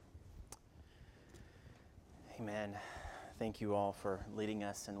Amen. Thank you all for leading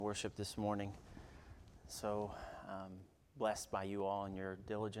us in worship this morning. So blessed by you all and your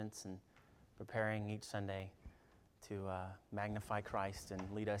diligence and preparing each Sunday to magnify Christ and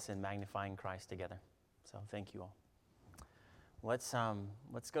lead us in magnifying Christ together. So thank you all. Let's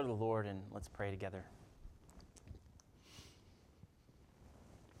go to the Lord and let's pray together.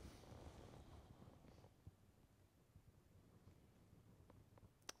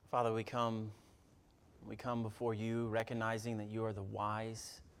 Father, we come before you recognizing that you are the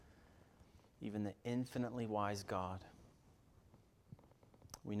wise, even the infinitely wise God.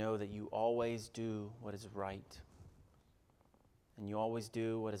 We know that you always do what is right, and you always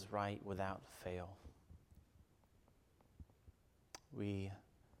do what is right without fail. We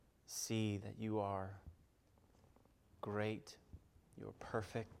see that you are great, you are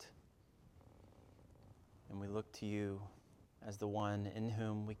perfect, and we look to you as the one in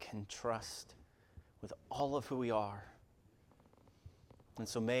whom we can trust with all of who we are. And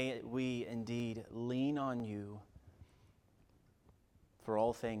so may we indeed lean on you for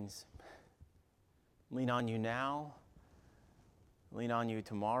all things. Lean on you now, lean on you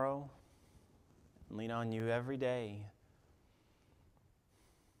tomorrow, lean on you every day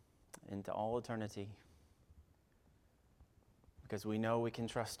into all eternity. Because we know we can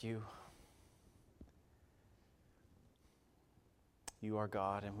trust you. You are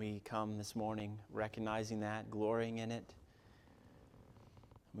God, and we come this morning recognizing that, glorying in it.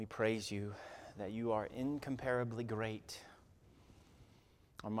 We praise you that you are incomparably great.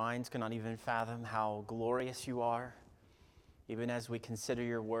 Our minds cannot even fathom how glorious you are, even as we consider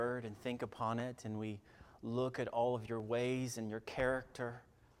your word and think upon it, and we look at all of your ways and your character.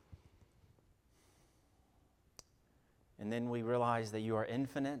 And then we realize that you are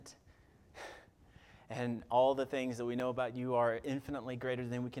infinite, and all the things that we know about you are infinitely greater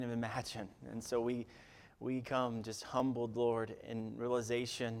than we can even imagine. And so we come just humbled, Lord, in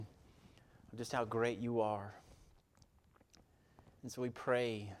realization of just how great you are. And so we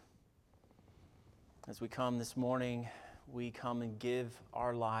pray, as we come this morning, we come and give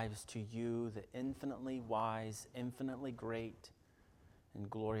our lives to you, the infinitely wise, infinitely great, and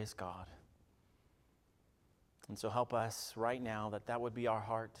glorious God. And so help us right now that would be our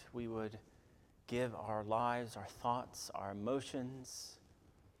heart. We would give our lives, our thoughts, our emotions,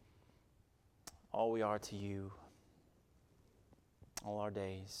 all we are to you, all our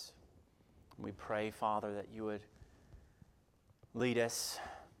days. We pray, Father, that you would lead us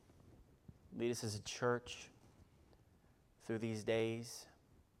as a church through these days,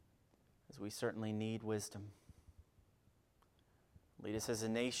 as we certainly need wisdom. Lead us as a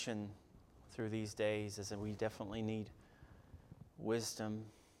nation through these days, as we definitely need wisdom.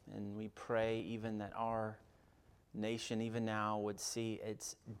 And we pray even that our nation, even now, would see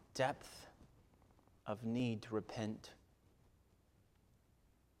its depth of need to repent.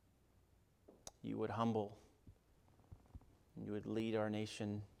 You would humble, and you would lead our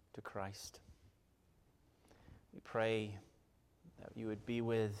nation to Christ. We pray that you would be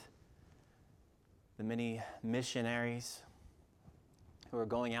with the many missionaries who are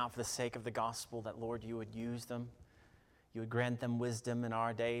going out for the sake of the gospel, that, Lord, you would use them. You would grant them wisdom in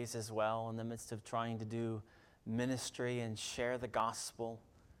our days as well, in the midst of trying to do ministry and share the gospel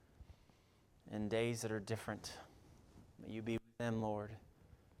in days that are different. May you be with them, Lord.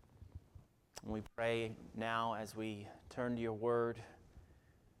 And we pray now as we turn to your word,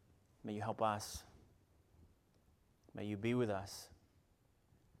 may you help us. May you be with us.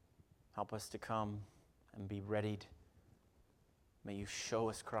 Help us to come and be readied. May you show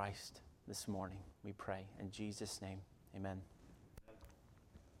us Christ this morning, we pray. In Jesus' name. Amen.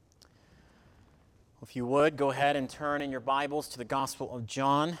 If you would, go ahead and turn in your Bibles to the Gospel of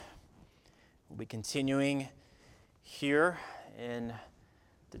John. We'll be continuing here in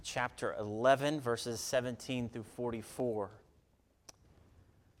the chapter 11, verses 17 through 44.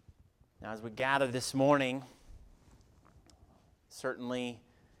 Now, as we gather this morning, certainly,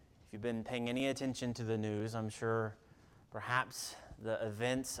 if you've been paying any attention to the news, I'm sure perhaps the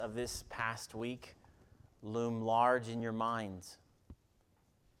events of this past week loom large in your minds,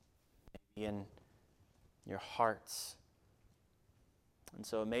 maybe in your hearts. And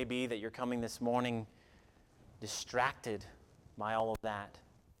so it may be that you're coming this morning distracted by all of that.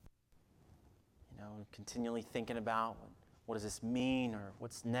 Continually thinking about what does this mean, or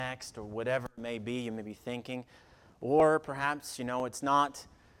what's next, or whatever it may be you may be thinking. Or perhaps, it's not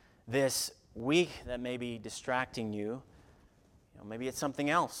this week that may be distracting you. Maybe it's something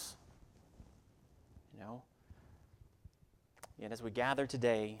else. Yet as we gather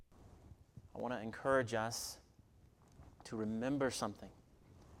today, I want to encourage us to remember something.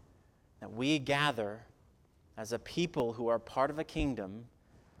 That we gather as a people who are part of a kingdom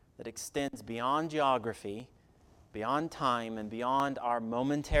that extends beyond geography, beyond time, and beyond our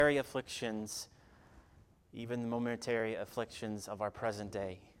momentary afflictions, even the momentary afflictions of our present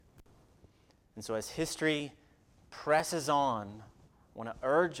day. And so as history presses on, I want to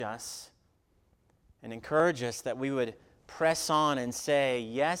urge us and encourage us that we would press on and say,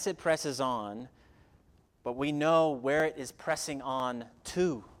 yes, it presses on, but we know where it is pressing on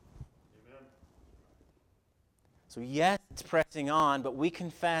to. Amen. So yes, it's pressing on, but we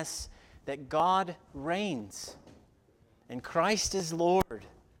confess that God reigns and Christ is Lord. Amen.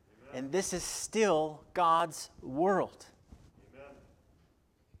 And this is still God's world. Amen.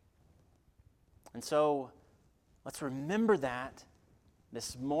 And so let's remember that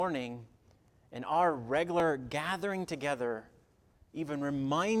this morning, and our regular gathering together even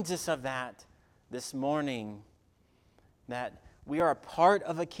reminds us of that this morning, that we are a part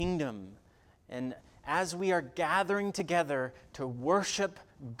of a kingdom. And as we are gathering together to worship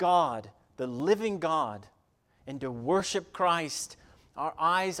God, the living God, and to worship Christ, our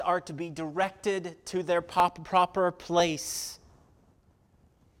eyes are to be directed to their proper place.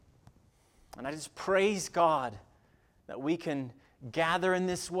 And I just praise God that we can gather in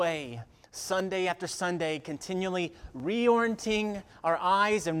this way, Sunday after Sunday, continually reorienting our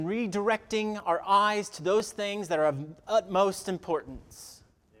eyes and redirecting our eyes to those things that are of utmost importance.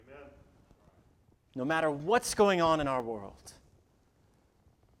 Amen. No matter what's going on in our world.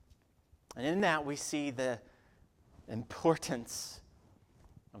 And in that we see the importance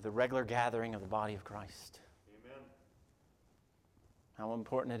of the regular gathering of the body of Christ. Amen. How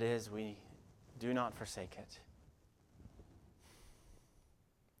important it is we do not forsake it.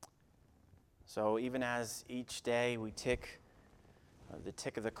 So even as each day we tick the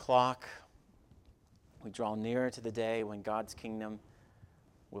tick of the clock, we draw nearer to the day when God's kingdom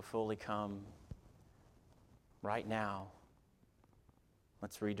will fully come. Right now,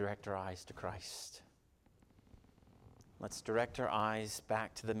 let's redirect our eyes to Christ. Let's direct our eyes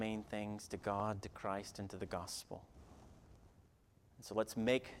back to the main things, to God, to Christ, and to the gospel. And so let's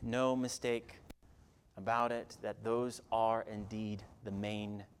make no mistake about it that those are indeed the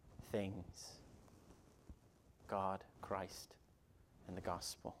main things. God, Christ, and the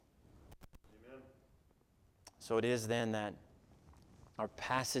gospel. Amen. So it is then that our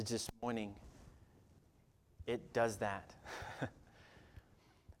passage this morning, it does that.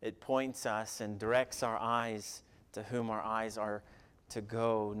 It points us and directs our eyes to whom our eyes are to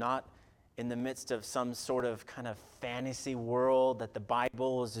go, not in the midst of some sort of kind of fantasy world that the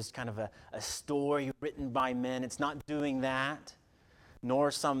Bible is just kind of a story written by men. It's not doing that,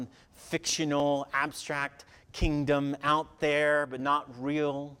 nor some fictional, abstract kingdom out there, but not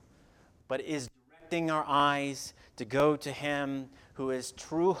real, but is directing our eyes to go to Him who is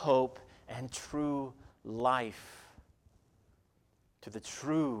true hope and true life, to the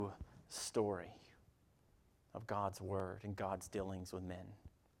true story of God's Word and God's dealings with men,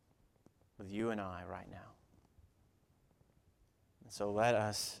 with you and I right now. And so let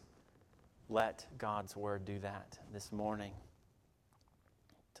God's Word do that this morning,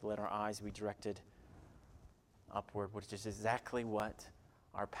 to let our eyes be directed upward, which is exactly what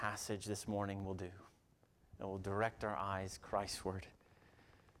our passage this morning will do. It will direct our eyes Christward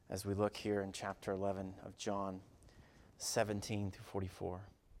as we look here in chapter 11 of John 17 through 44.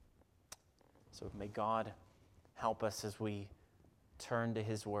 So may God help us as we turn to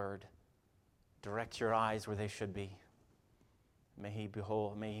His Word. Direct your eyes where they should be. May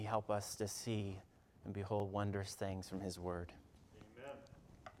He help us to see and behold wondrous things from His Word. Amen.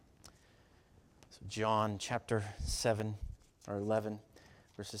 So John chapter 7 or 11,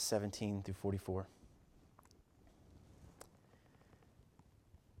 verses 17 through 44.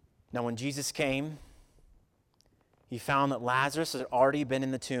 Now when Jesus came, He found that Lazarus had already been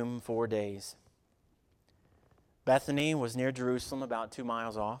in the tomb 4 days. Bethany was near Jerusalem, about 2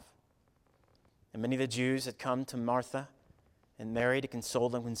 miles off. And many of the Jews had come to Martha and Mary to console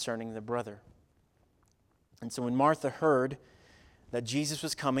them concerning their brother. And so when Martha heard that Jesus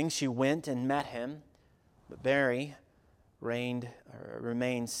was coming, she went and met Him, but Mary remained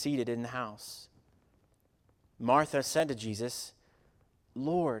seated in the house. Martha said to Jesus,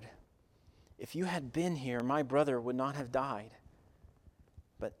 "Lord, if you had been here, my brother would not have died.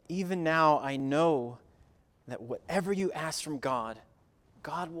 But even now I know that whatever you ask from God,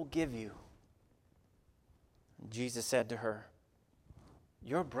 God will give you." And Jesus said to her,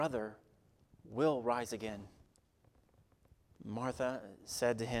 "Your brother will rise again." Martha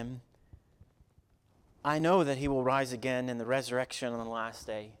said to Him, "I know that he will rise again in the resurrection on the last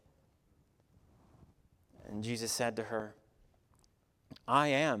day." And Jesus said to her, "I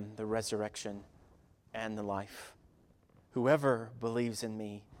am the resurrection and the life. Whoever believes in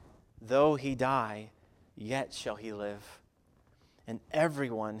me, though he die, yet shall he live. And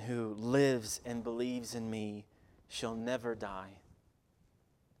everyone who lives and believes in me shall never die.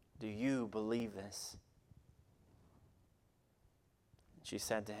 Do you believe this?" She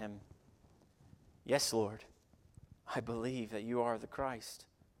said to him, "Yes, Lord, I believe that you are the Christ,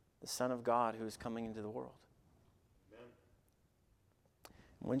 the Son of God who is coming into the world." Amen.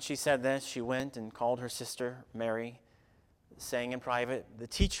 When she said this, she went and called her sister Mary, saying in private, "The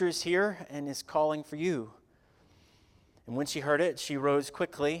teacher is here and is calling for you." And when she heard it, she rose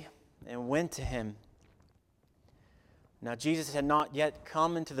quickly and went to him. Now Jesus had not yet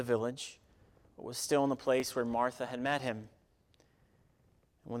come into the village, but was still in the place where Martha had met him.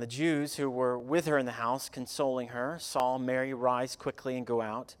 And when the Jews who were with her in the house, consoling her, saw Mary rise quickly and go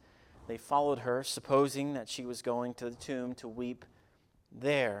out, they followed her, supposing that she was going to the tomb to weep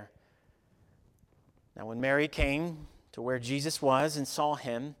there. Now when Mary came to where Jesus was and saw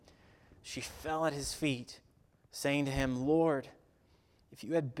him, she fell at his feet, saying to him, "Lord, if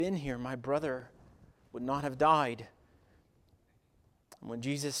you had been here, my brother would not have died." And when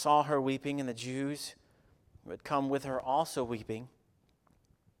Jesus saw her weeping, and the Jews who had come with her also weeping,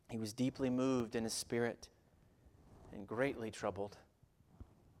 he was deeply moved in his spirit and greatly troubled.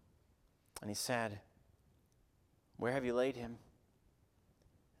 And he said, "Where have you laid him?"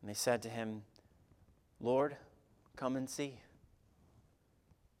 And they said to him, "Lord, come and see."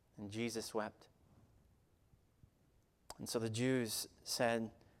 And Jesus wept. And so the Jews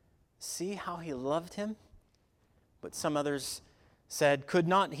said, "See how he loved him?" But some others said, "Could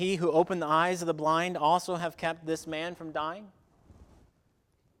not he who opened the eyes of the blind also have kept this man from dying?"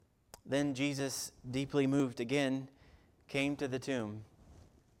 Then Jesus, deeply moved again, came to the tomb.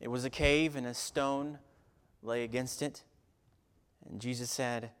 It was a cave, and a stone lay against it. And Jesus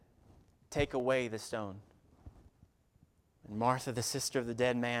said, "Take away the stone." And Martha, the sister of the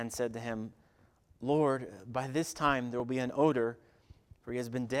dead man, said to him, "Lord, by this time there will be an odor, for he has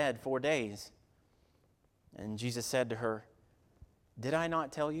been dead 4 days." And Jesus said to her, "Did I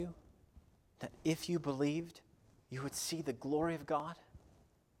not tell you that if you believed, you would see the glory of God?"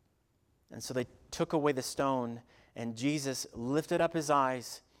 And so they took away the stone, and Jesus lifted up his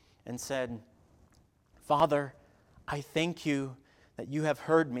eyes and said, "Father, I thank you that you have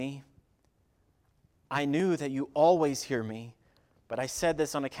heard me. I knew that you always hear me, but I said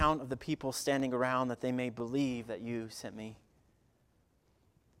this on account of the people standing around, that they may believe that you sent me."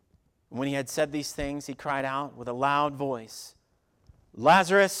 When he had said these things, he cried out with a loud voice,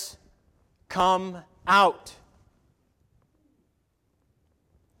 "Lazarus, come out!"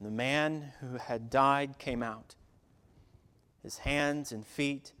 The man who had died came out, his hands and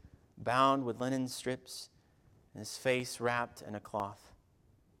feet bound with linen strips, and his face wrapped in a cloth.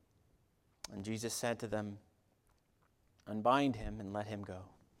 And Jesus said to them, "Unbind him and let him go."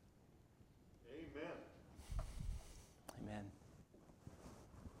 Amen. Amen.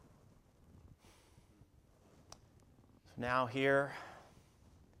 So now here,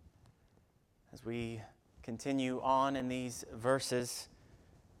 as we continue on in these verses,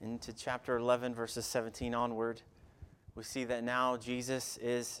 into chapter 11, verses 17 onward, we see that now Jesus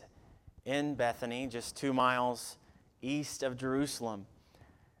is in Bethany, just 2 miles east of Jerusalem.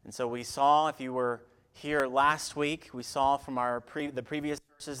 And so we saw, if you were here last week, we saw from the previous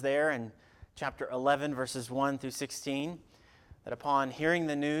verses there in chapter 11, verses 1 through 16, that upon hearing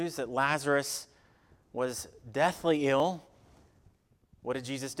the news that Lazarus was deathly ill, what did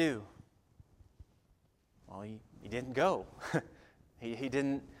Jesus do? Well, he didn't go. He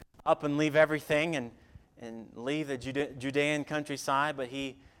didn't up and leave everything and leave the Judean countryside, but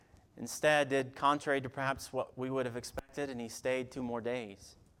he instead did contrary to perhaps what we would have expected, and he stayed 2 more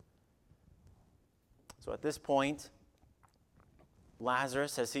days. So at this point,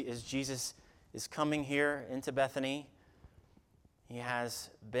 Lazarus, as Jesus is coming here into Bethany, he has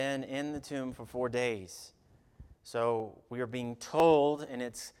been in the tomb for 4 days. So we are being told, and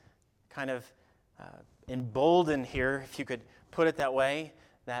it's kind of emboldened here, if you could put it that way,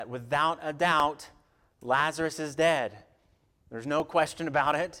 that without a doubt, Lazarus is dead. There's no question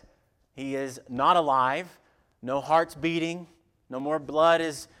about it. He is not alive. No heart's beating. No more blood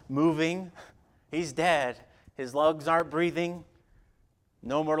is moving. He's dead. His lungs aren't breathing.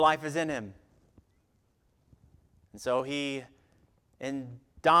 No more life is in him. And so he, in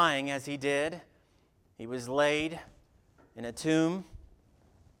dying as he did, he was laid in a tomb.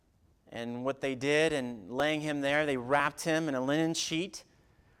 And what they did in laying him there, they wrapped him in a linen sheet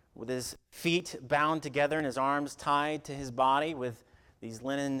with his feet bound together and his arms tied to his body with these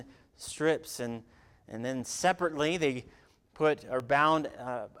linen strips. And then separately, they put or bound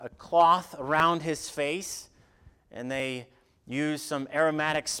a cloth around his face, and they used some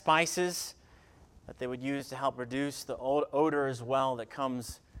aromatic spices that they would use to help reduce the odor as well that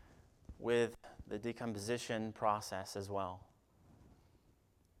comes with the decomposition process as well.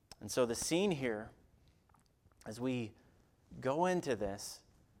 And so the scene here, as we go into this,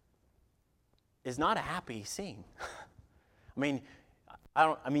 is not a happy scene.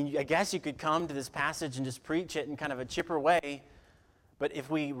 I guess you could come to this passage and just preach it in kind of a chipper way, but if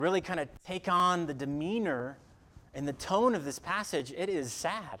we really kind of take on the demeanor and the tone of this passage, it is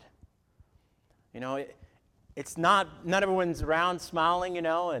sad. It's not everyone's around smiling,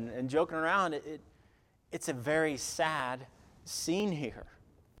 and joking around. It's a very sad scene here.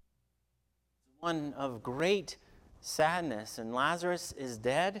 One of great sadness, and Lazarus is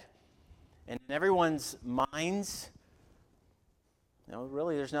dead, and in everyone's minds,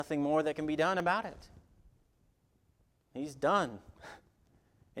 really there's nothing more that can be done about it. He's done.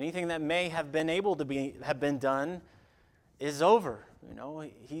 Anything that may have been able to have been done is over.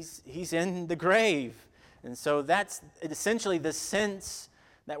 He's in the grave. And so that's essentially the sense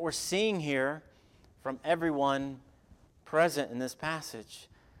that we're seeing here from everyone present in this passage.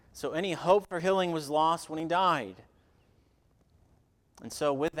 So any hope for healing was lost when he died. And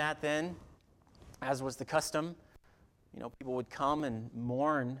so with that then, as was the custom, people would come and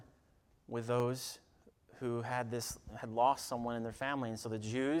mourn with those who had lost someone in their family. And so the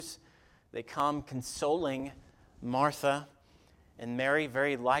Jews, they come consoling Martha and Mary,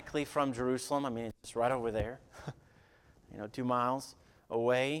 very likely from Jerusalem. It's just right over there, 2 miles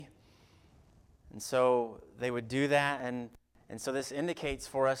away. And so they would do that. And so this indicates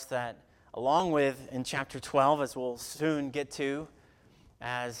for us that along with, in chapter 12, as we'll soon get to,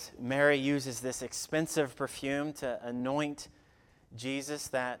 as Mary uses this expensive perfume to anoint Jesus,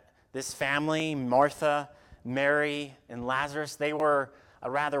 that this family, Martha, Mary, and Lazarus, they were a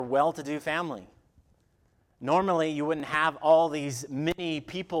rather well-to-do family. Normally, you wouldn't have all these many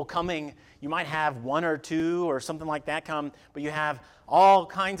people coming. You might have 1 or 2 or something like that come, but you have all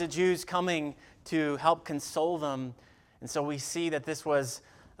kinds of Jews coming to help console them. And so we see that this was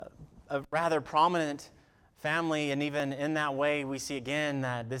a rather prominent family, and even in that way, we see again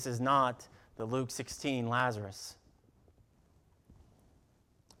that this is not the Luke 16 Lazarus.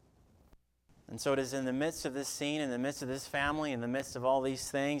 And so it is in the midst of this scene, in the midst of this family, in the midst of all these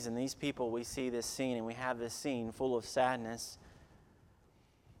things and these people, we see this scene, and we have this scene full of sadness,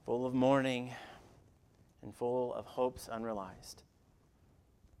 full of mourning, and full of hopes unrealized.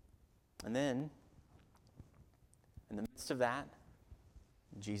 And then, in the midst of that,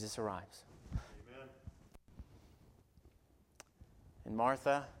 Jesus arrives. Amen. And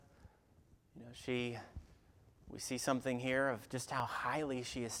Martha, we see something here of just how highly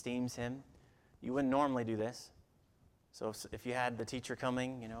she esteems him. You wouldn't normally do this. So if you had the teacher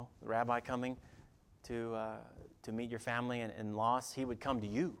coming, the rabbi coming to meet your family and loss, he would come to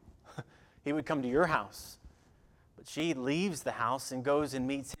you. He would come to your house. But she leaves the house and goes and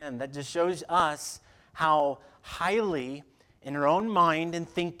meets him. That just shows us how highly, in her own mind and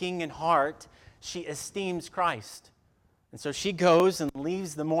thinking and heart, she esteems Christ. And so she goes and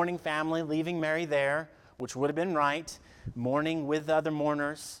leaves the mourning family, leaving Mary there, which would have been right, mourning with the other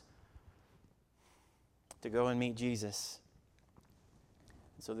mourners, to go and meet Jesus.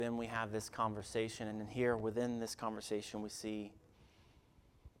 And so then we have this conversation, and here within this conversation we see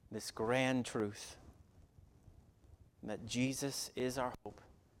this grand truth that Jesus is our hope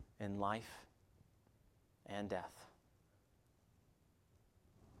in life and death.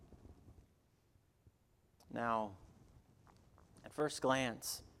 Now, at first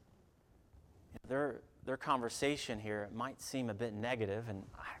glance, their conversation here might seem a bit negative, and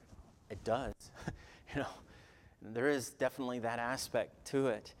it does. There is definitely that aspect to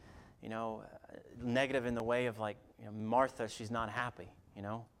it. Negative in the way of Martha, she's not happy.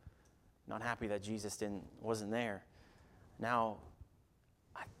 Not happy that Jesus wasn't there. Now,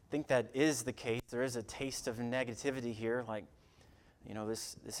 I think that is the case. There is a taste of negativity here.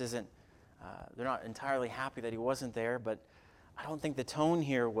 This isn't. They're not entirely happy that he wasn't there, but I don't think the tone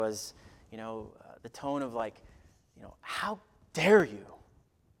here was, the tone of how dare you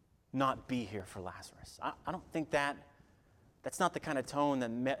not be here for Lazarus. I don't think that's not the kind of tone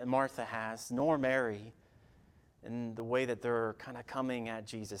that Martha has, nor Mary, in the way that they're kind of coming at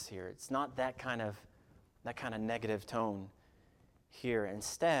Jesus here. It's not that kind of negative tone here.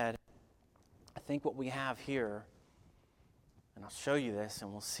 Instead, I think what we have here, and I'll show you this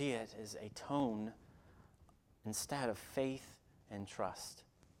and we'll see it, is a tone instead of faith and trust.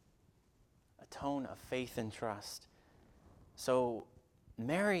 A tone of faith and trust. So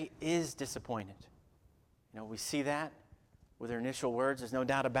Mary is disappointed. We see that. with her initial words. There's no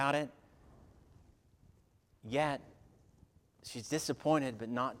doubt about it. Yet, she's disappointed but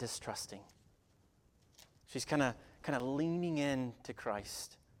not distrusting. She's kind of leaning in to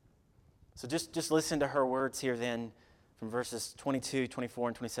Christ. So just listen to her words here then from verses 22, 24,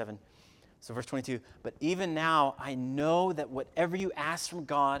 and 27. So verse 22, but even now I know that whatever you ask from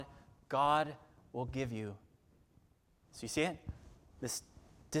God, God will give you. So you see it? This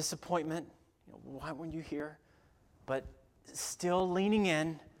disappointment, why weren't you here? But still leaning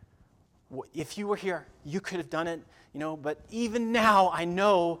in. If you were here, you could have done it, but even now I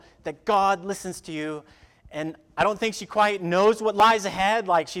know that God listens to you. And I don't think she quite knows what lies ahead.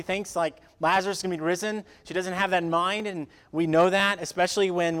 Like she thinks like Lazarus is going to be risen. She doesn't have that in mind. And we know that,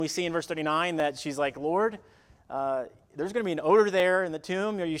 especially when we see in verse 39 that she's like, Lord, there's going to be an odor there in the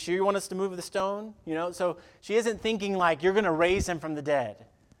tomb. Are you sure you want us to move the stone? So she isn't thinking like you're going to raise him from the dead.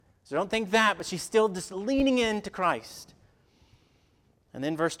 So don't think that, but she's still just leaning into Christ. And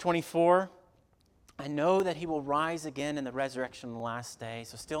then verse 24, I know that he will rise again in the resurrection on the last day.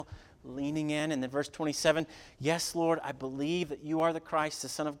 So still leaning in. And then verse 27, yes, Lord, I believe that you are the Christ, the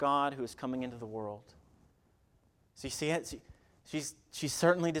Son of God, who is coming into the world. So you see it? She's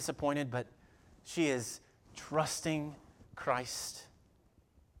certainly disappointed, but she is trusting Christ.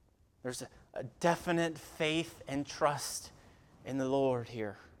 There's a definite faith and trust in the Lord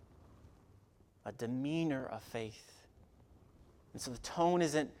here. A demeanor of faith. And so the tone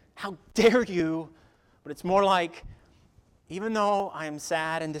isn't, how dare you? But it's more like, even though I am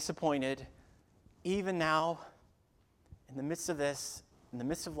sad and disappointed, even now, in the midst of this, in the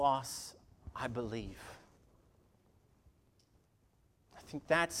midst of loss, I believe. I think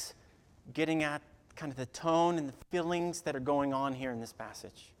that's getting at kind of the tone and the feelings that are going on here in this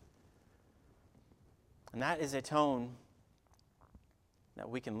passage. And that is a tone that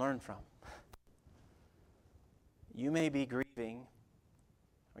we can learn from. You may be grieving,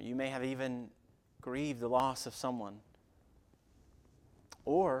 or you may have even grieved the loss of someone.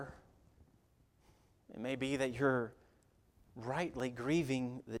 Or it may be that you're rightly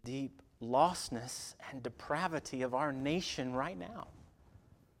grieving the deep lostness and depravity of our nation right now.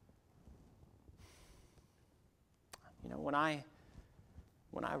 When I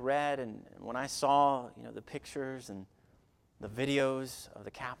read and when I saw, the pictures and the videos of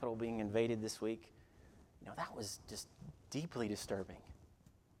the Capitol being invaded this week, that was just deeply disturbing.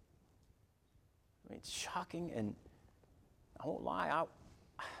 I mean, it's shocking, and I won't lie,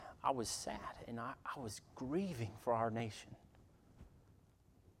 I was sad, and I was grieving for our nation.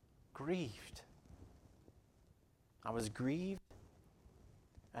 Grieved. I was grieved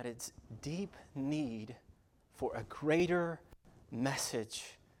at its deep need for a greater message.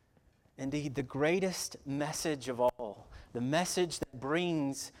 Indeed, the greatest message of all. The message that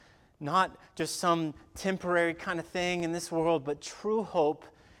brings not just some temporary kind of thing in this world, but true hope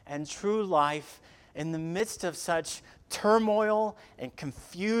and true life in the midst of such turmoil and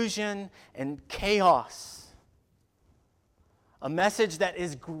confusion and chaos. A message that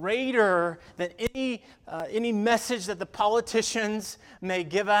is greater than any message that the politicians may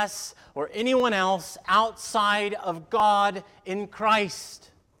give us or anyone else outside of God in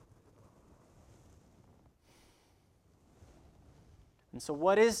Christ. And so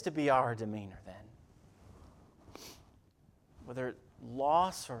what is to be our demeanor then? Whether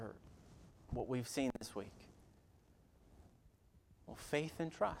loss or what we've seen this week. Well, faith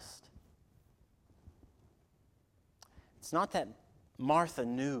and trust. It's not that Martha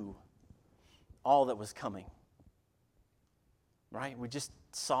knew all that was coming. Right? We just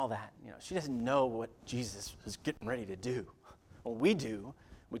saw that. She doesn't know what Jesus was getting ready to do. Well, we do.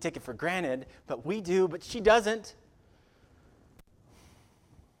 We take it for granted, but we do, but she doesn't.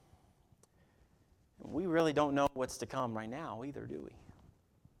 We really don't know what's to come right now either, do we?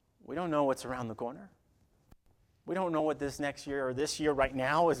 We don't know what's around the corner. We don't know what this next year or this year right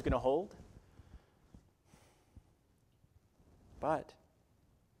now is going to hold. But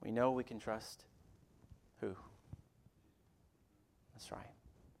we know we can trust who? That's right.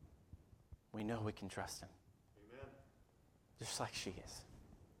 We know we can trust him. Amen. Just like she is.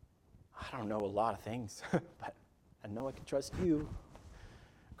 I don't know a lot of things, but I know I can trust you,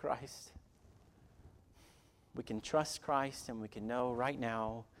 Christ. We can trust Christ, and we can know right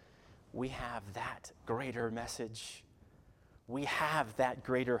now we have that greater message. We have that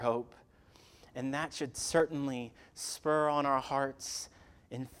greater hope. And that should certainly spur on our hearts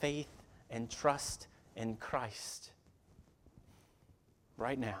in faith and trust in Christ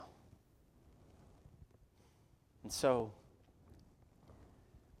right now. And so,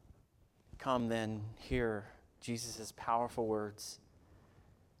 come then, hear Jesus' powerful words,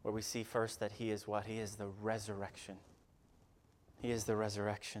 where we see first that he is what? He is the resurrection He is the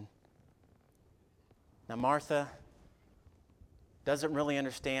resurrection. Now, Martha doesn't really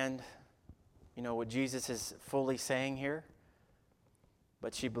understand, what Jesus is fully saying here,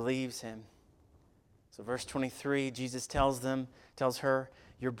 but she believes him. So verse 23, Jesus tells her,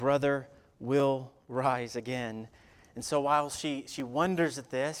 your brother will rise again. And so while she wonders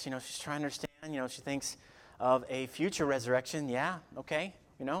at this, she's trying to understand, she thinks of a future resurrection. Yeah, okay,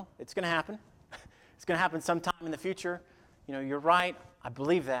 it's going to happen. It's going to happen sometime in the future. You're right. I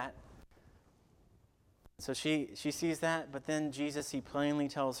believe that. So she sees that, but then Jesus, he plainly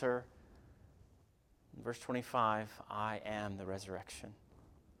tells her, in verse 25, I am the resurrection.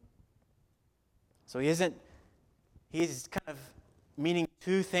 So he's kind of meaning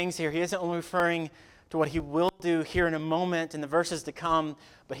two things here. He isn't only referring to what he will do here in a moment in the verses to come,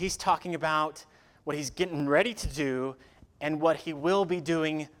 but he's talking about what he's getting ready to do and what he will be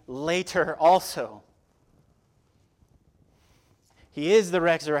doing later also. He is the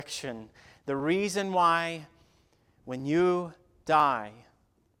resurrection. The reason why when you die,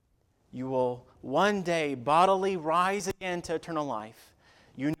 you will one day bodily rise again to eternal life,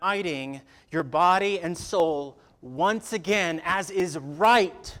 uniting your body and soul once again as is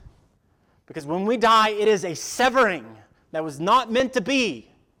right. Because when we die, it is a severing that was not meant to be.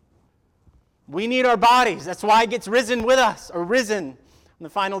 We need our bodies. That's why it gets risen with us, or risen on the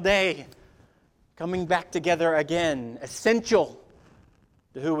final day. Coming back together again, essential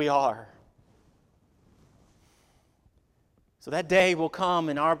to who we are. So that day will come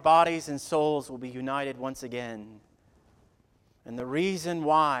and our bodies and souls will be united once again. And the reason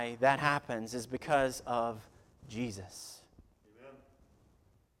why that happens is because of Jesus. Amen.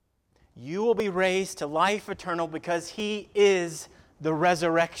 You will be raised to life eternal because he is the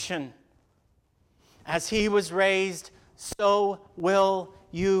resurrection. As he was raised, so will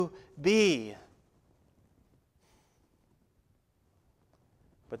you be.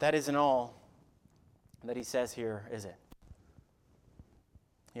 But that isn't all that he says here, is it?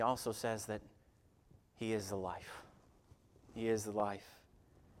 He also says that he is the life. He is the life.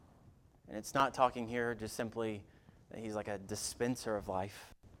 And it's not talking here just simply that he's like a dispenser of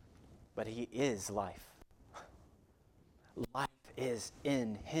life, but he is life. Life is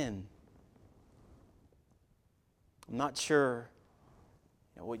in him. I'm not sure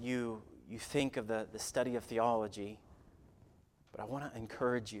what you think of the study of theology, but I want to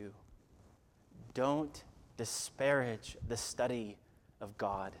encourage you. Don't disparage the study of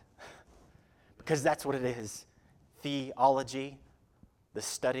God, because that's what it is. Theology, the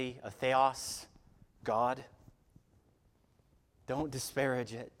study of theos, God. Don't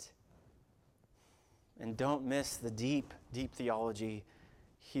disparage it. And don't miss the deep, deep theology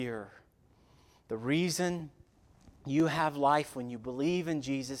here. The reason you have life when you believe in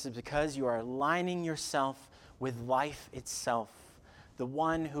Jesus is because you are aligning yourself with life itself, the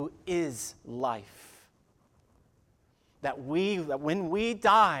one who is life. That when we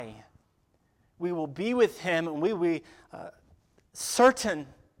die, we will be with him, and we will be certain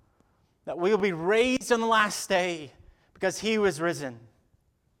that we will be raised on the last day because he was risen.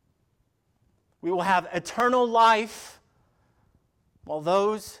 We will have eternal life, while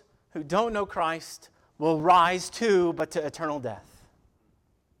those who don't know Christ will rise too, but to eternal death.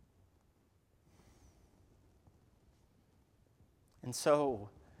 And so,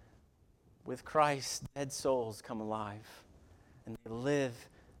 with Christ, dead souls come alive, and they live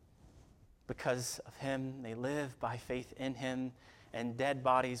because of him. They live by faith in him, and dead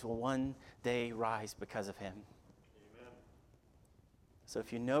bodies will one day rise because of him. Amen. So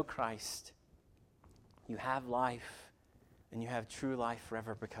if you know Christ, you have life, and you have true life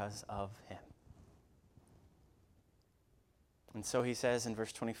forever because of him. And so he says in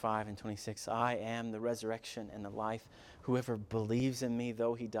verse 25 and 26, I am the resurrection and the life. Whoever believes in me,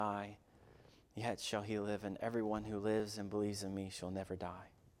 though he die, yet shall he live, and everyone who lives and believes in me shall never die.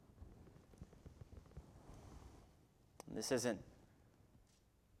 And this isn't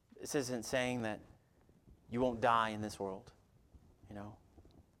saying that you won't die in this world,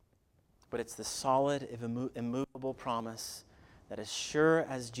 But it's the solid, immovable promise that as sure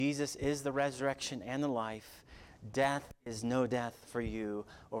as Jesus is the resurrection and the life, death is no death for you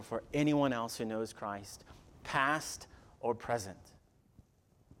or for anyone else who knows Christ, past or present.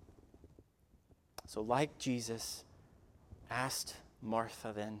 So like Jesus asked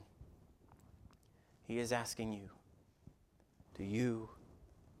Martha then, he is asking you, do you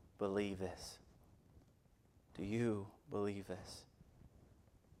believe this? Do you believe this?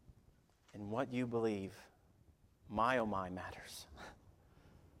 And what you believe, my oh my, matters.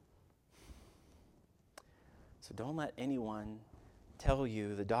 So don't let anyone tell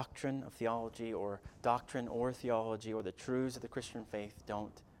you the doctrine of theology or doctrine or theology or the truths of the Christian faith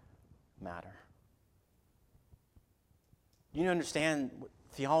don't matter. You understand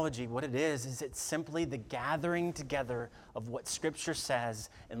theology, what it is it's simply the gathering together of what Scripture says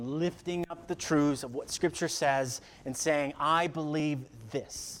and lifting up the truths of what Scripture says and saying, I believe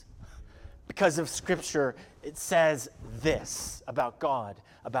this. Because of Scripture, it says this about God,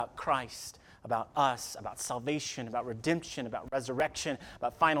 about Christ, about us, about salvation, about redemption, about resurrection,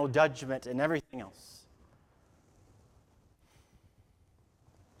 about final judgment, and everything else.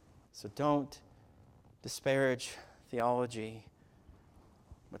 So don't disparage theology,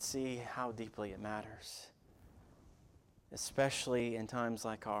 but see how deeply it matters, especially in times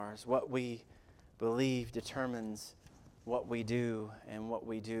like ours. What we believe determines what we do, and what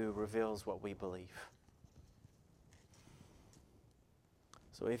we do reveals what we believe.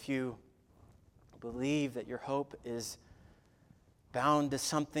 So if you believe that your hope is bound to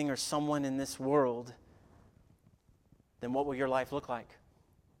something or someone in this world, then what will your life look like?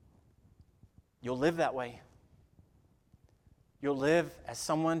 You'll live that way. You'll live as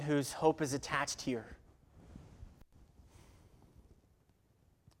someone whose hope is attached here.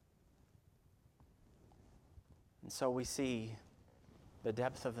 And so we see the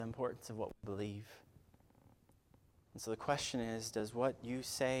depth of the importance of what we believe. And so the question is, does what you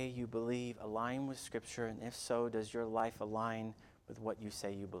say you believe align with Scripture? And if so, does your life align with what you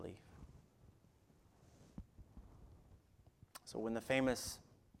say you believe? So when the famous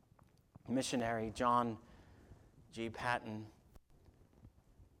missionary John G. Paton,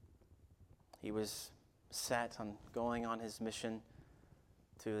 he was set on going on his mission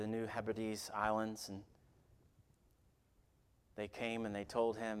to the New Hebrides Islands, and they came and they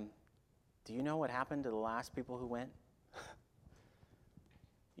told him, do you know what happened to the last people who went?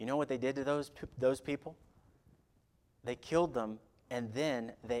 You know what they did to those people? They killed them and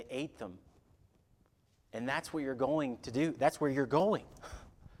then they ate them. And that's what you're going to do. That's where you're going.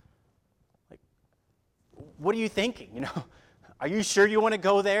 Like, what are you thinking? Are you sure you want to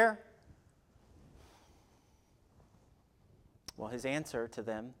go there? Well, his answer to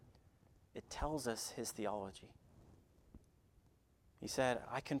them, it tells us his theology. He said,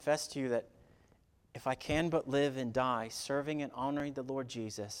 I confess to you that if I can but live and die serving and honoring the Lord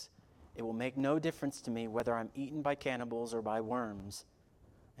Jesus, it will make no difference to me whether I'm eaten by cannibals or by worms.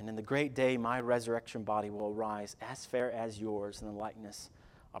 And in the great day, my resurrection body will arise as fair as yours in the likeness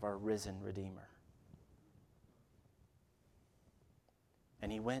of our risen Redeemer.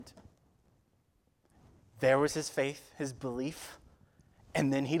 And he went. There was his faith, his belief,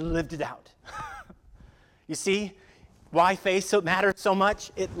 and then he lived it out. You see why faith matters so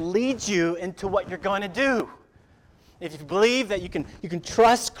much? It leads you into what you're going to do. If you believe that you can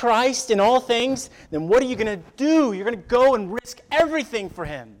trust Christ in all things, then what are you going to do? You're going to go and risk everything for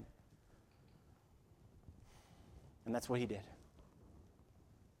Him. And that's what he did.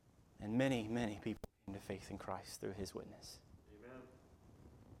 And many, many people came to faith in Christ through his witness. Amen.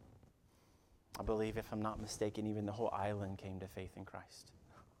 I believe, if I'm not mistaken, even the whole island came to faith in Christ.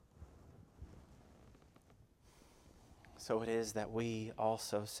 So it is that we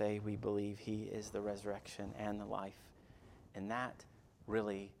also say we believe He is the resurrection and the life. And that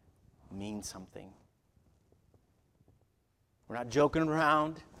really means something. We're not joking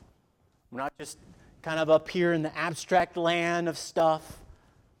around. We're not just kind of up here in the abstract land of stuff.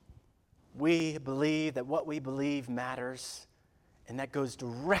 We believe that what we believe matters, and that goes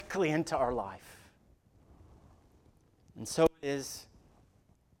directly into our life. And so it is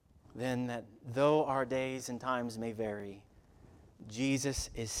then that though our days and times may vary, Jesus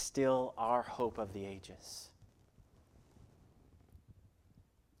is still our hope of the ages.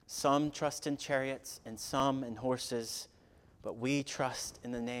 Some trust in chariots and some in horses, but we trust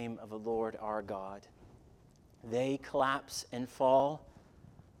in the name of the Lord our God. They collapse and fall,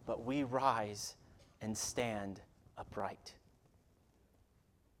 but we rise and stand upright.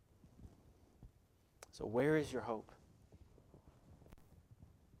 So where is your hope?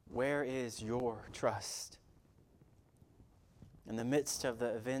 Where is your trust? In the midst of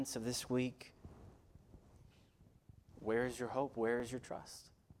the events of this week, where is your hope? Where is your trust?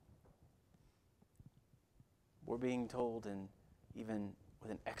 We're being told, and even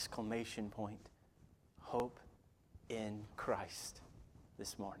with an exclamation point, hope in Christ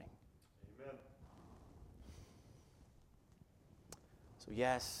this morning. Amen. So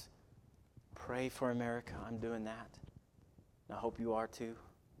yes, pray for America. I'm doing that. And I hope you are too.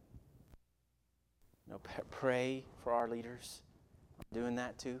 Pray for our leaders. I'm doing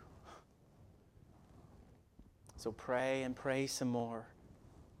that too. So pray and pray some more.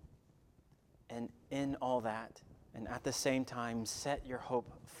 And in all that, and at the same time set your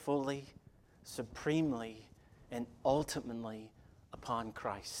hope fully, supremely, and ultimately upon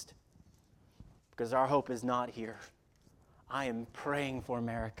Christ. Because our hope is not here. I am praying for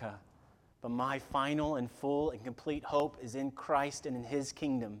America, but my final and full and complete hope is in Christ and in His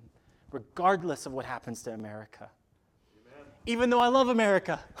kingdom, regardless of what happens to America. Amen. Even though I love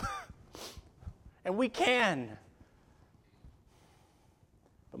America, and we can,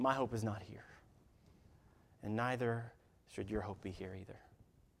 but my hope is not here. And neither should your hope be here either.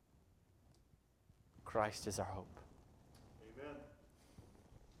 Christ is our hope. Amen.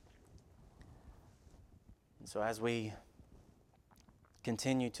 And so as we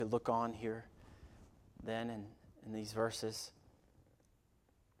continue to look on here, then in these verses,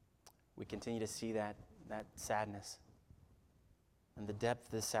 we continue to see that sadness and the depth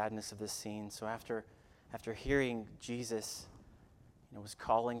of the sadness of this scene. So after hearing Jesus, was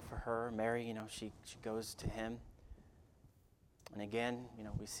calling for her, Mary, she goes to him. And again,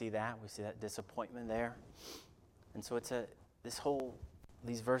 we see that disappointment there. And so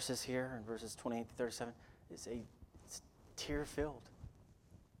these verses here in verses 28 to 37, it's tear-filled.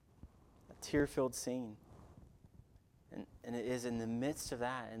 A tear-filled scene. And it is in the midst of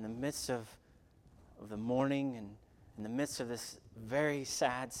that, in the midst of the mourning and in the midst of this very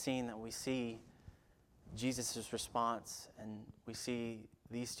sad scene that we see Jesus' response, and we see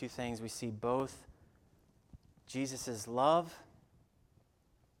these two things. We see both Jesus' love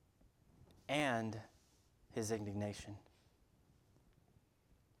and his indignation.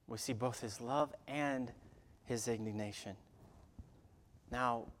 We see both his love and his indignation.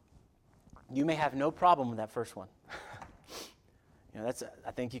 Now, you may have no problem with that first one.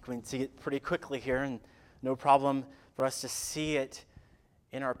 I think you can see it pretty quickly here, and no problem for us to see it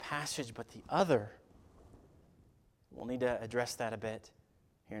in our passage, but the other, we'll need to address that a bit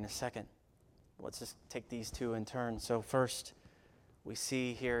here in a second. Let's just take these two in turn. So first, we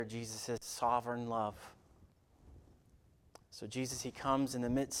see here Jesus' sovereign love. So Jesus, he comes in the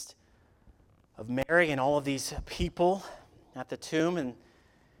midst of Mary and all of these people at the tomb. And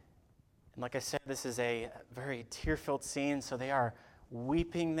like I said, this is a very tear-filled scene. So they are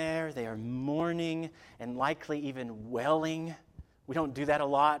weeping there. They are mourning and likely even wailing. We don't do that a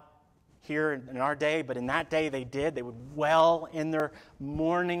lot here in our day, but in that day they did. They would wail in their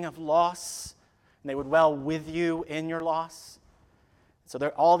mourning of loss, and they would wail with you in your loss. So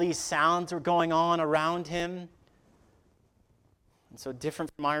all these sounds were going on around him. And so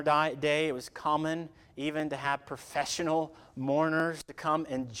different from our day, it was common even to have professional mourners to come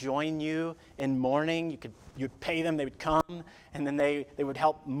and join you in mourning. You'd pay them, they would come, and then they would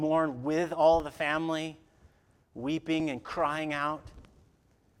help mourn with all the family, weeping and crying out.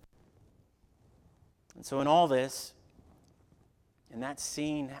 And so in all this, in that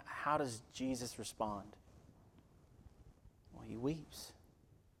scene, how does Jesus respond? Well, he weeps.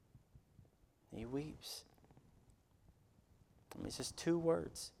 He weeps. It's just two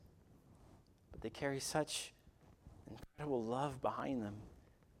words, but they carry such incredible love behind them.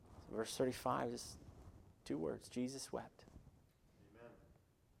 So verse 35 is two words. Jesus wept. Amen.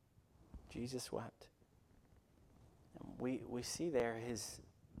 Jesus wept. And we see there his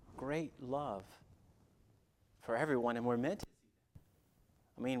great love for everyone, and we're meant to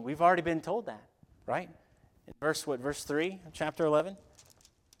see that. We've already been told that, right? In verse 3 of chapter 11?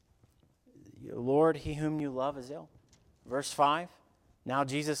 Lord, he whom you love is ill. Verse 5, now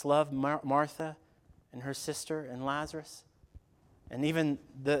Jesus loved Martha and her sister and Lazarus. And even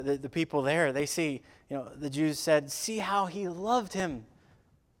the people there, they see, the Jews said, see how he loved him.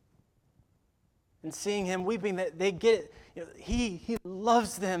 And seeing him weeping, they get it. He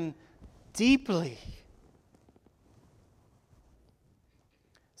loves them deeply.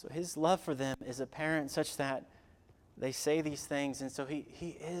 So his love for them is apparent such that they say these things, and so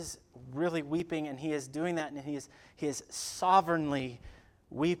he is really weeping, and he is doing that, and he is sovereignly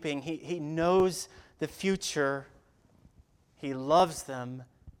weeping. He knows the future. He loves them,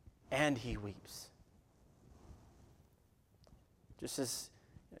 and he weeps. Just as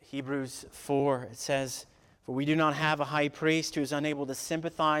Hebrews 4, it says, for we do not have a high priest who is unable to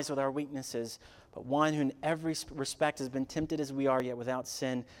sympathize with our weaknesses, but one who in every respect has been tempted as we are, yet without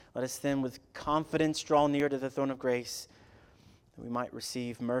sin. Let us then with confidence draw near to the throne of grace, that we might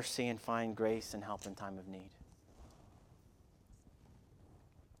receive mercy and find grace and help in time of need.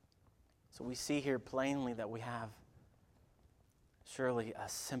 So we see here plainly that we have surely a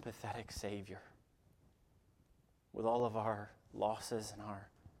sympathetic Savior with all of our losses and our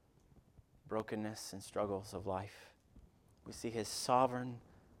brokenness and struggles of life. We see his sovereign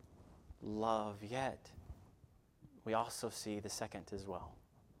love, yet we also see the second as well,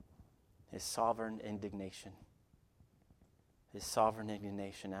 his sovereign indignation. his sovereign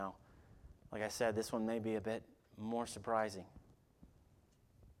indignation. Now, like I said, this one may be a bit more surprising.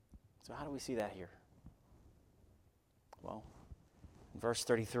 So how do we see that here? Well, in verse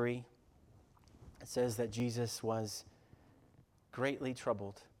 33, it says that Jesus was greatly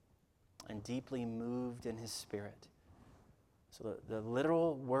troubled and deeply moved in his spirit. So the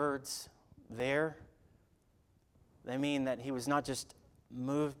literal words there, they mean that he was not just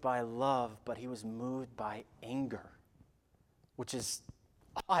moved by love, but he was moved by anger, which is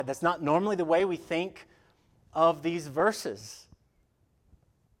odd. That's not normally the way we think of these verses.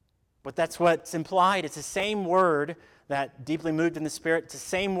 But that's what's implied. It's the same word, that deeply moved in the spirit. It's the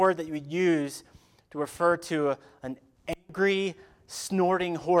same word that you would use to refer to an angry,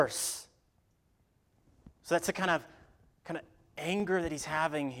 snorting horse. So that's the kind of anger that he's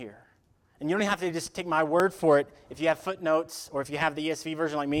having here. And you don't have to just take my word for it. If you have footnotes, or if you have the ESV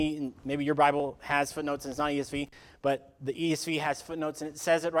version like me, and maybe your Bible has footnotes and it's not ESV, but the ESV has footnotes and it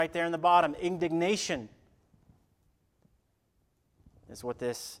says it right there in the bottom. Indignation is what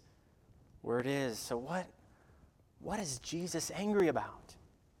this word is. So what is Jesus angry about?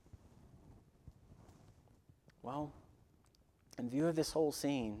 Well, in view of this whole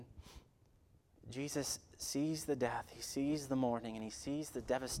scene, Jesus sees the death, he sees the mourning, and he sees the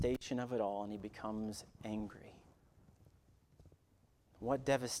devastation of it all, and he becomes angry. What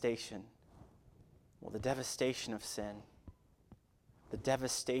devastation? Well, the devastation of sin, the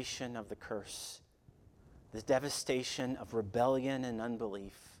devastation of the curse, the devastation of rebellion and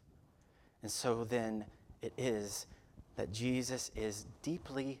unbelief. And so then it is that Jesus is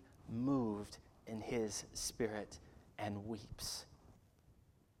deeply moved in his spirit and weeps.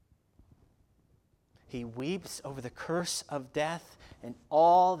 He weeps over the curse of death and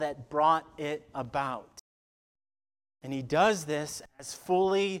all that brought it about. And he does this as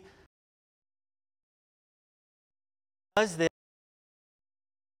fully does this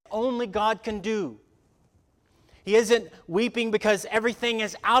only God can do. He isn't weeping because everything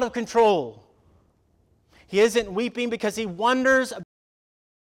is out of control. He isn't weeping because he wonders about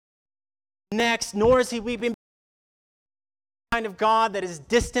next, nor is he weeping kind of God that is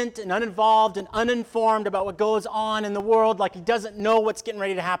distant and uninvolved and uninformed about what goes on in the world, like he doesn't know what's getting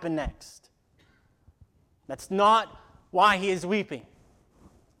ready to happen next. That's not why he is weeping.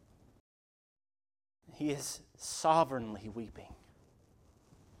 He is sovereignly weeping.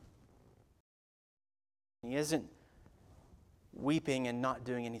 He isn't weeping and not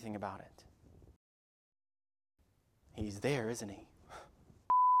doing anything about it. He's there, isn't he?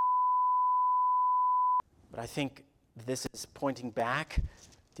 But I think this is pointing back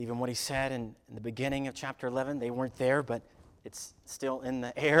to even what he said in the beginning of chapter 11. They weren't there, but it's still in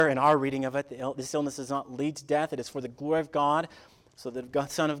the air in our reading of it. This illness does not lead to death. It is for the glory of God, so that the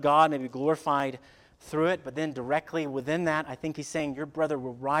Son of God may be glorified through it. But then directly within that, I think he's saying, your brother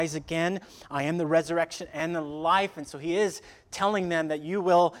will rise again. I am the resurrection and the life. And so he is telling them that you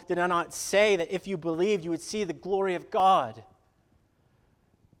will, did I not say that if you believed, you would see the glory of God.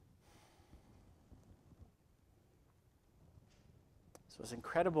 So as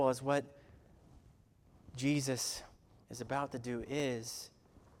incredible as what Jesus is about to do is,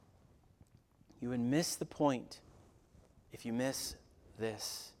 you would miss the point if you miss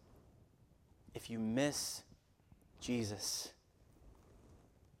this. If you miss Jesus.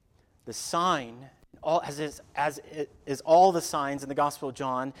 The sign, as it is all the signs in the Gospel of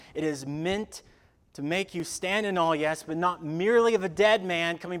John, it is meant to make you stand in awe, yes, but not merely of a dead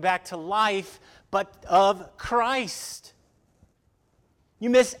man coming back to life, but of Christ. You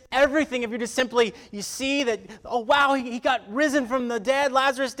miss everything if you're just simply, you see that, oh wow, he got risen from the dead,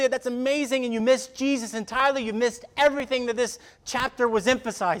 Lazarus did, that's amazing, and you miss Jesus entirely. You missed everything that this chapter was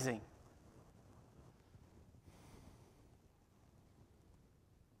emphasizing.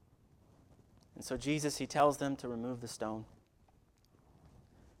 And so Jesus, he tells them to remove the stone.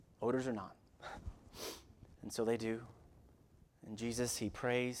 Odors or not. And so they do. And Jesus, he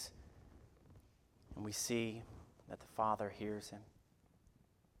prays, and we see that the Father hears him.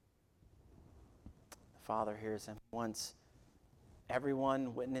 Father hears him. Wants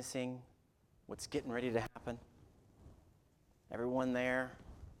everyone witnessing what's getting ready to happen. Everyone there,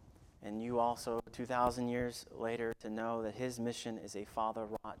 and you also 2,000 years later, to know that his mission is a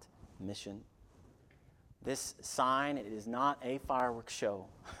Father-wrought mission. This sign, it is not a fireworks show.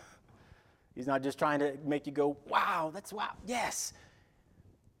 He's not just trying to make you go, wow, that's wow, yes.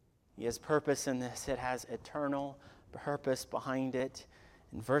 He has purpose in this. It has eternal purpose behind it.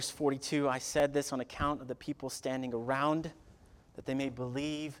 In verse 42, I said this on account of the people standing around, that they may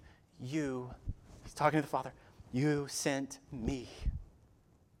believe you. He's talking to the Father. You sent me.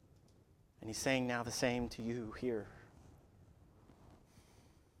 And he's saying now the same to you here.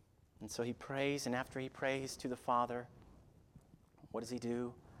 And so he prays, and after he prays to the Father, what does he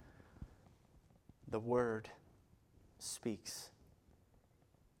do? The Word speaks.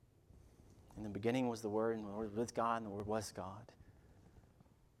 In the beginning was the Word, and the Word was with God, and the Word was God.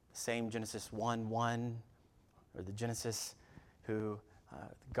 The same Genesis 1:1, or the Genesis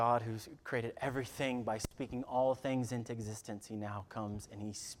God who created everything by speaking all things into existence, he now comes and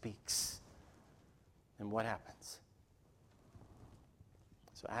he speaks. And what happens?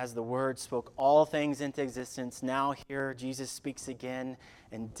 So as the Word spoke all things into existence, now here Jesus speaks again,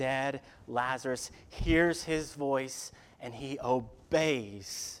 and dead Lazarus hears his voice and he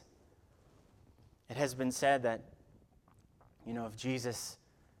obeys. It has been said that, if Jesus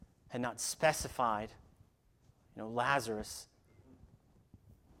had not specified, Lazarus,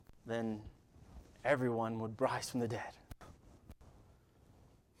 then everyone would rise from the dead.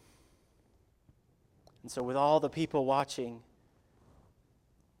 And so with all the people watching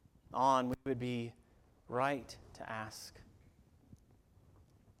on, we would be right to ask,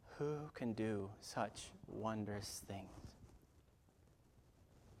 who can do such wondrous things?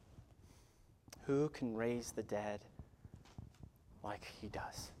 Who can raise the dead like he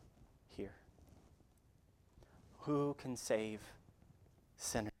does here? Who can save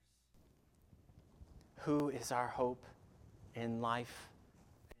sinners? Who is our hope in life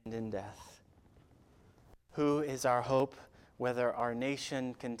and in death? Who is our hope whether our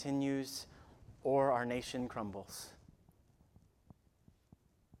nation continues or our nation crumbles?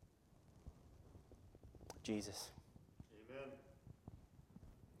 Jesus. Amen.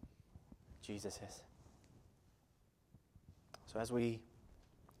 Jesus is. So as we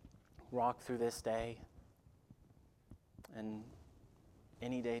walk through this day and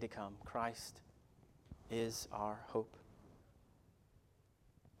any day to come, Christ is our hope.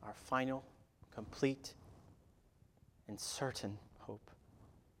 Our final, complete, and certain hope.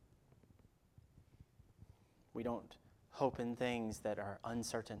 We don't hope in things that are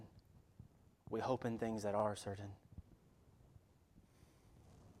uncertain. We hope in things that are certain.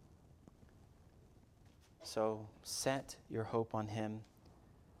 So set your hope on him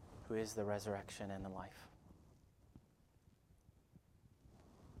who is the resurrection and the life.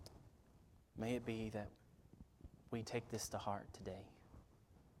 May it be that we take this to heart today.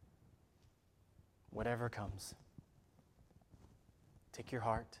 Whatever comes, take your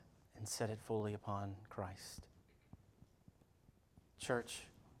heart and set it fully upon Christ. Church,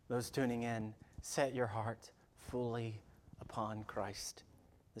 those tuning in, set your heart fully upon Christ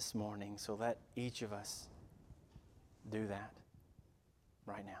this morning. So let each of us do that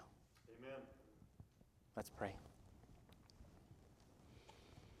right now. Amen. Let's pray.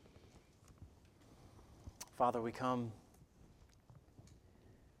 Father, we come.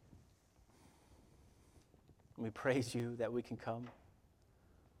 We praise you that we can come.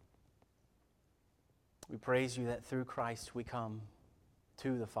 We praise you that through Christ we come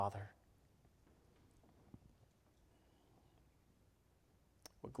to the Father.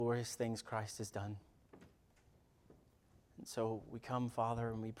 What glorious things Christ has done. And so we come, Father,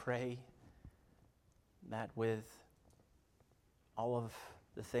 and we pray that with all of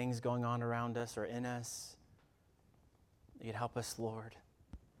the things going on around us or in us, you'd help us, Lord.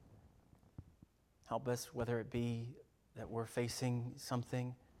 Help us, whether it be that we're facing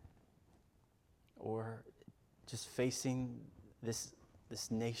something or just facing this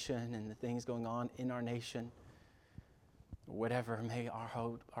nation and the things going on in our nation. Whatever, may our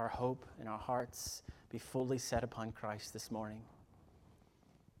hope and our hearts be fully set upon Christ this morning.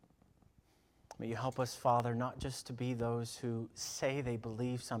 May you help us, Father, not just to be those who say they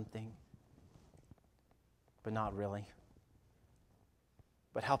believe something, but not really.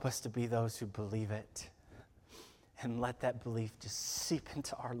 But help us to be those who believe it and let that belief just seep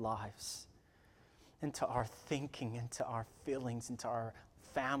into our lives, into our thinking, into our feelings, into our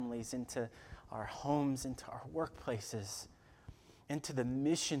families, into our homes, into our workplaces, into the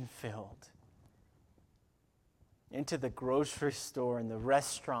mission field, into the grocery store and the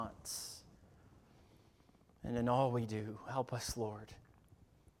restaurants, and in all we do. Help us, Lord.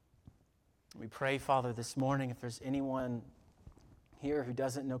 We pray, Father, this morning, if there's anyone here who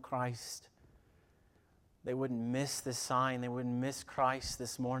doesn't know Christ, they wouldn't miss this sign. They wouldn't miss Christ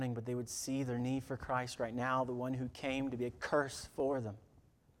this morning, but they would see their need for Christ right now, the one who came to be a curse for them.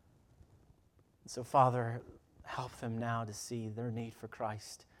 And so, Father, help them now to see their need for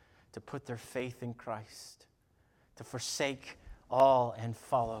Christ, to put their faith in Christ, to forsake all and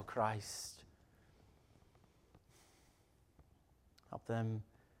follow Christ. Help them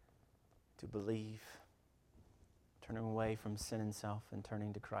to believe, turning away from sin and self and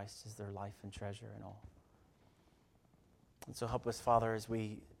turning to Christ as their life and treasure and all. And so help us, Father, as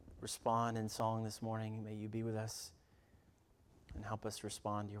we respond in song this morning. May you be with us and help us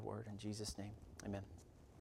respond to your word. In Jesus' name, amen.